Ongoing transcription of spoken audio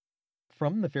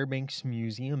From the Fairbanks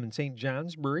Museum in St.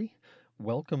 Johnsbury,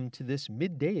 welcome to this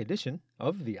midday edition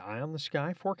of the Eye on the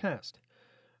Sky forecast.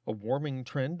 A warming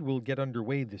trend will get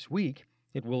underway this week.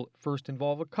 It will first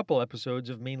involve a couple episodes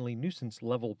of mainly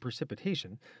nuisance-level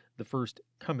precipitation, the first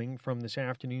coming from this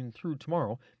afternoon through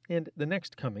tomorrow, and the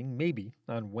next coming maybe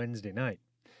on Wednesday night.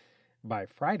 By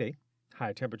Friday,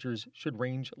 high temperatures should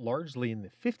range largely in the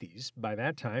 50s. By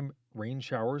that time, rain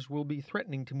showers will be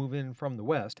threatening to move in from the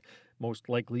west, most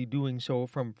likely doing so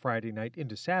from Friday night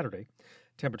into Saturday.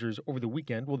 Temperatures over the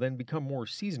weekend will then become more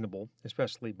seasonable,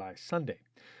 especially by Sunday.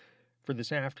 For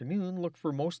this afternoon, look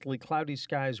for mostly cloudy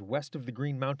skies west of the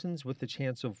Green Mountains with the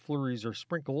chance of flurries or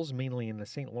sprinkles, mainly in the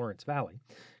St. Lawrence Valley.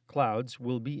 Clouds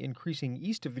will be increasing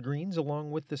east of the Greens,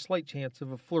 along with the slight chance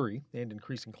of a flurry and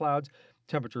increasing clouds.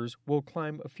 Temperatures will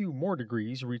climb a few more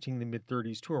degrees, reaching the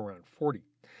mid-30s to around 40.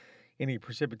 Any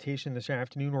precipitation this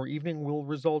afternoon or evening will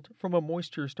result from a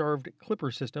moisture-starved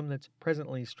clipper system that's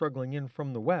presently struggling in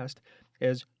from the west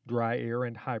as dry air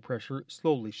and high pressure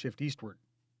slowly shift eastward.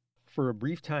 For a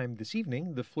brief time this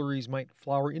evening, the flurries might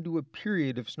flower into a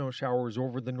period of snow showers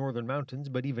over the northern mountains,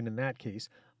 but even in that case,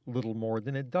 little more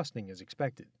than a dusting is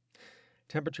expected.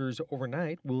 Temperatures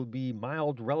overnight will be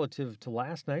mild relative to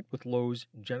last night, with lows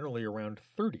generally around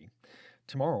 30.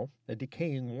 Tomorrow, a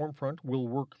decaying warm front will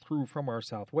work through from our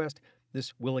southwest.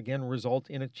 This will again result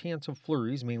in a chance of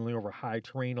flurries, mainly over high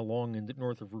terrain along and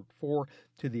north of Route 4.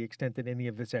 To the extent that any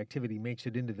of this activity makes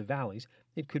it into the valleys,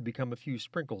 it could become a few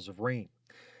sprinkles of rain.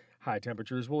 High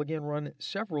temperatures will again run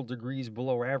several degrees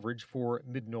below average for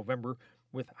mid-November,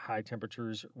 with high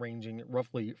temperatures ranging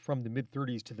roughly from the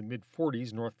mid-30s to the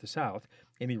mid-40s north to south.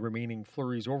 Any remaining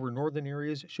flurries over northern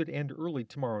areas should end early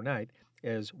tomorrow night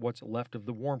as what's left of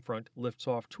the warm front lifts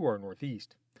off to our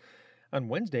northeast. On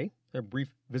Wednesday, a brief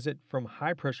visit from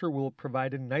high pressure will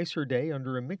provide a nicer day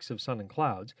under a mix of sun and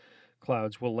clouds.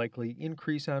 Clouds will likely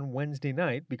increase on Wednesday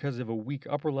night because of a weak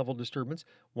upper-level disturbance,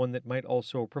 one that might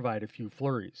also provide a few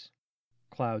flurries.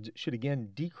 Clouds should again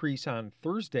decrease on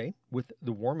Thursday, with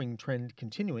the warming trend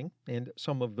continuing and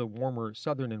some of the warmer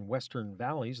southern and western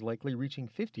valleys likely reaching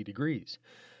 50 degrees.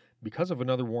 Because of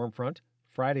another warm front,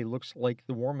 Friday looks like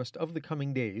the warmest of the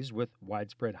coming days, with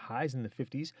widespread highs in the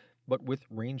 50s, but with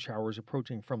rain showers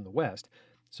approaching from the west.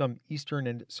 Some eastern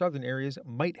and southern areas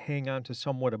might hang on to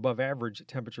somewhat above average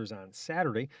temperatures on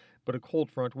Saturday, but a cold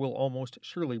front will almost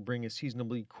surely bring a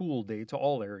seasonably cool day to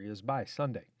all areas by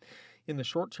Sunday. In the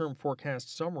short-term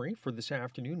forecast summary for this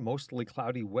afternoon, mostly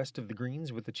cloudy west of the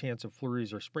Greens with a chance of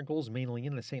flurries or sprinkles, mainly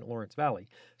in the St. Lawrence Valley.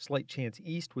 Slight chance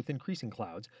east with increasing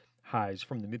clouds. Highs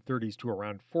from the mid-30s to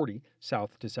around 40.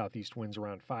 South to southeast winds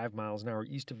around 5 miles an hour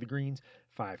east of the Greens,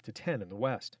 5 to 10 in the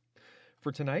west.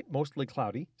 For tonight, mostly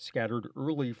cloudy, scattered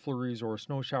early flurries or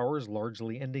snow showers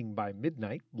largely ending by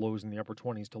midnight, lows in the upper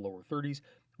 20s to lower 30s,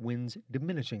 winds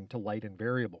diminishing to light and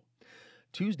variable.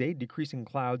 Tuesday, decreasing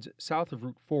clouds south of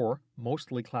Route 4,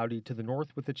 mostly cloudy to the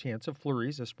north with a chance of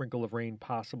flurries, a sprinkle of rain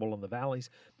possible in the valleys.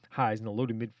 Highs in the low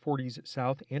to mid-40s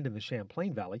south and in the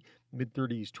Champlain Valley,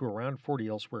 mid-30s to around 40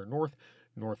 elsewhere north.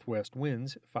 Northwest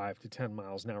winds 5 to 10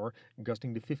 miles an hour,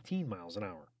 gusting to 15 miles an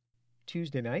hour.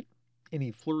 Tuesday night,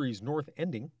 any flurries north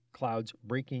ending, clouds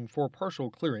breaking for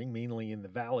partial clearing, mainly in the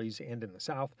valleys and in the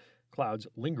south. Clouds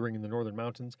lingering in the northern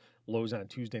mountains. Lows on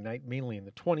Tuesday night mainly in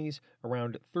the 20s,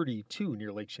 around 32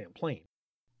 near Lake Champlain.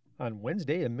 On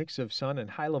Wednesday, a mix of sun and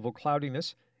high-level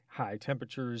cloudiness. High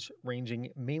temperatures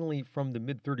ranging mainly from the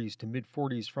mid-30s to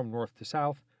mid-40s from north to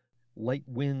south. Light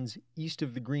winds east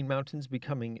of the Green Mountains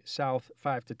becoming south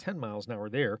 5 to 10 miles an hour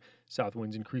there. South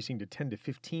winds increasing to 10 to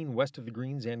 15 west of the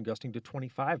Greens and gusting to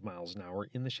 25 miles an hour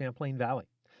in the Champlain Valley.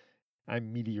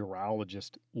 I'm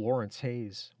meteorologist Lawrence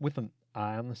Hayes with an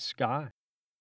Eye on the Sky.